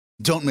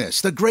Don't miss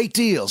the great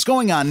deals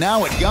going on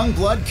now at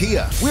Youngblood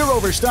Kia. We're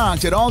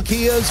overstocked at all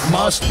Kias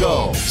must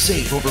go.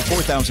 Save over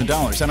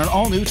 $4,000 on an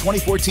all-new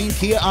 2014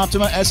 Kia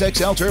Optima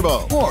SXL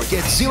Turbo. Or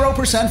get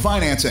 0%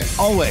 financing.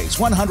 Always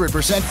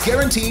 100%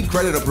 guaranteed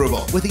credit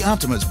approval. With the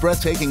Optima's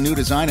breathtaking new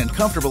design and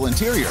comfortable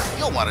interior,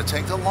 you'll want to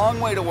take the long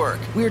way to work.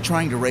 We're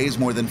trying to raise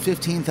more than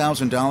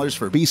 $15,000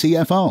 for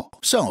BCFO.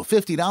 So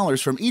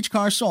 $50 from each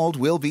car sold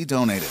will be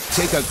donated.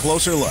 Take a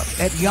closer look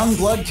at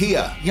Youngblood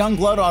Kia,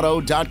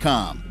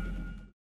 youngbloodauto.com.